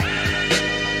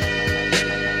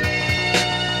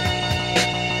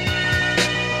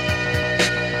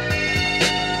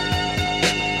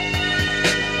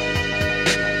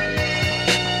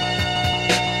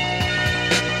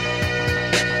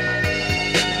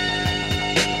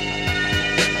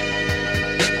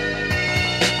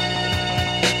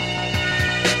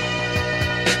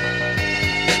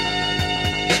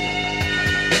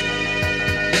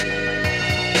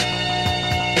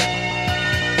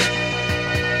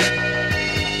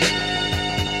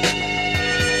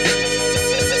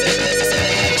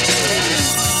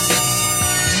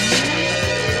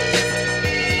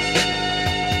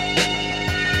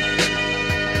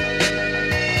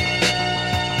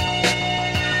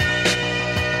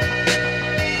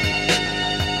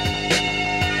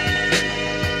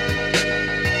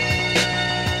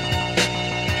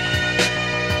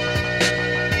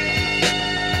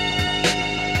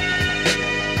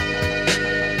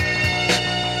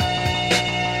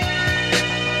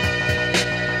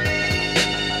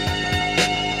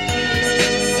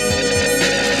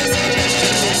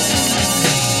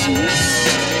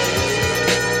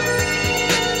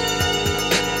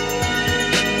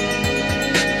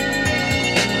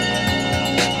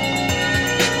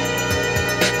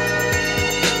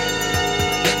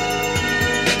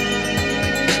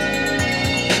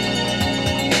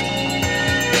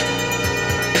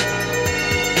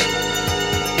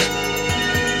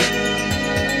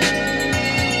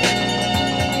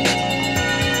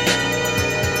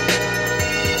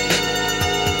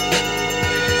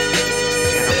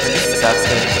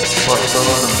felicitarte por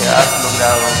todo lo que has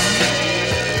logrado.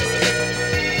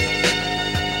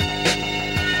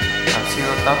 Han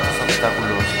sido tantos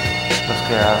obstáculos los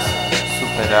que has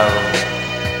superado.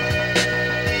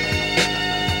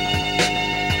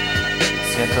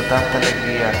 Siento tanta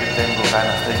alegría que tengo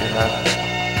ganas de llorar.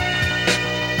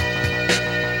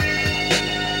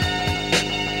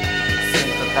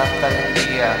 Siento tanta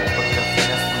alegría porque al fin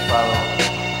has triunfado.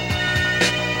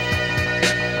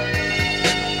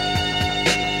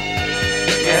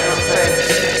 Quiero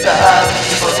felicitar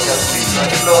porque al fin lo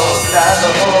has logrado.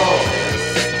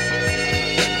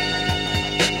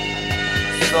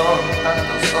 Son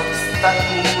tantos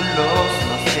obstáculos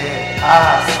los que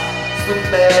has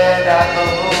superado.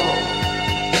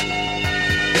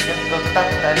 Siento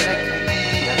tanta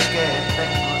alegría que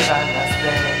tengo ganas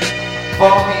de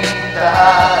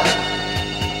vomitar.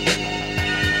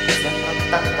 Siento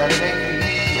tanta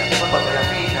alegría porque al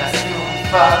fin has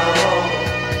triunfado.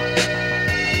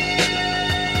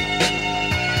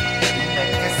 Dime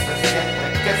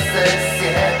qué se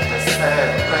siente ser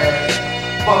rey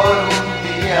por un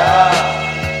día.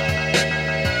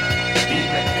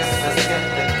 Dime qué se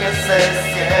siente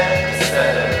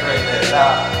ser el rey de la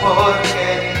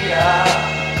porquería.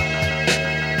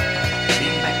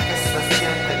 Dime qué se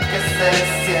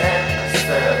siente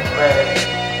ser rey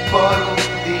por un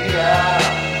día.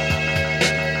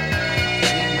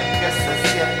 Dime qué se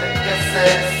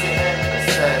siente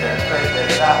ser el rey de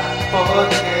la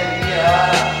porquería.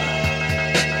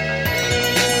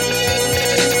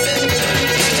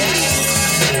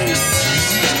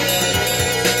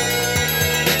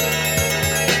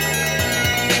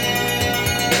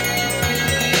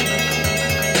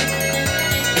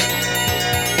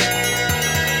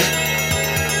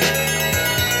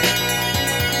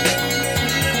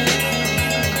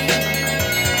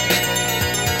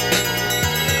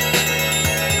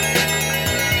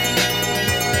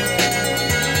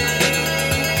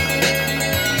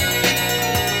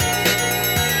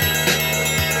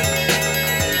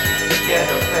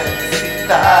 Quiero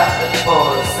felicitarte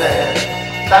por ser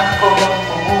tan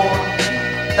común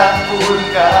y tan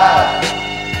vulgar.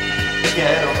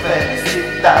 Quiero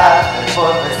felicitarte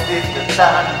por vestirte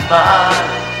tan mal.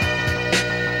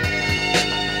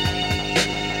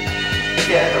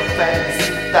 Quiero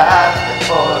felicitarte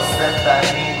por ser tan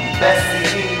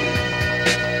imbécil.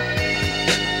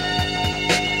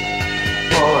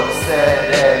 Por ser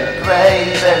el rey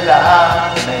de la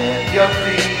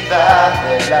mediocridad,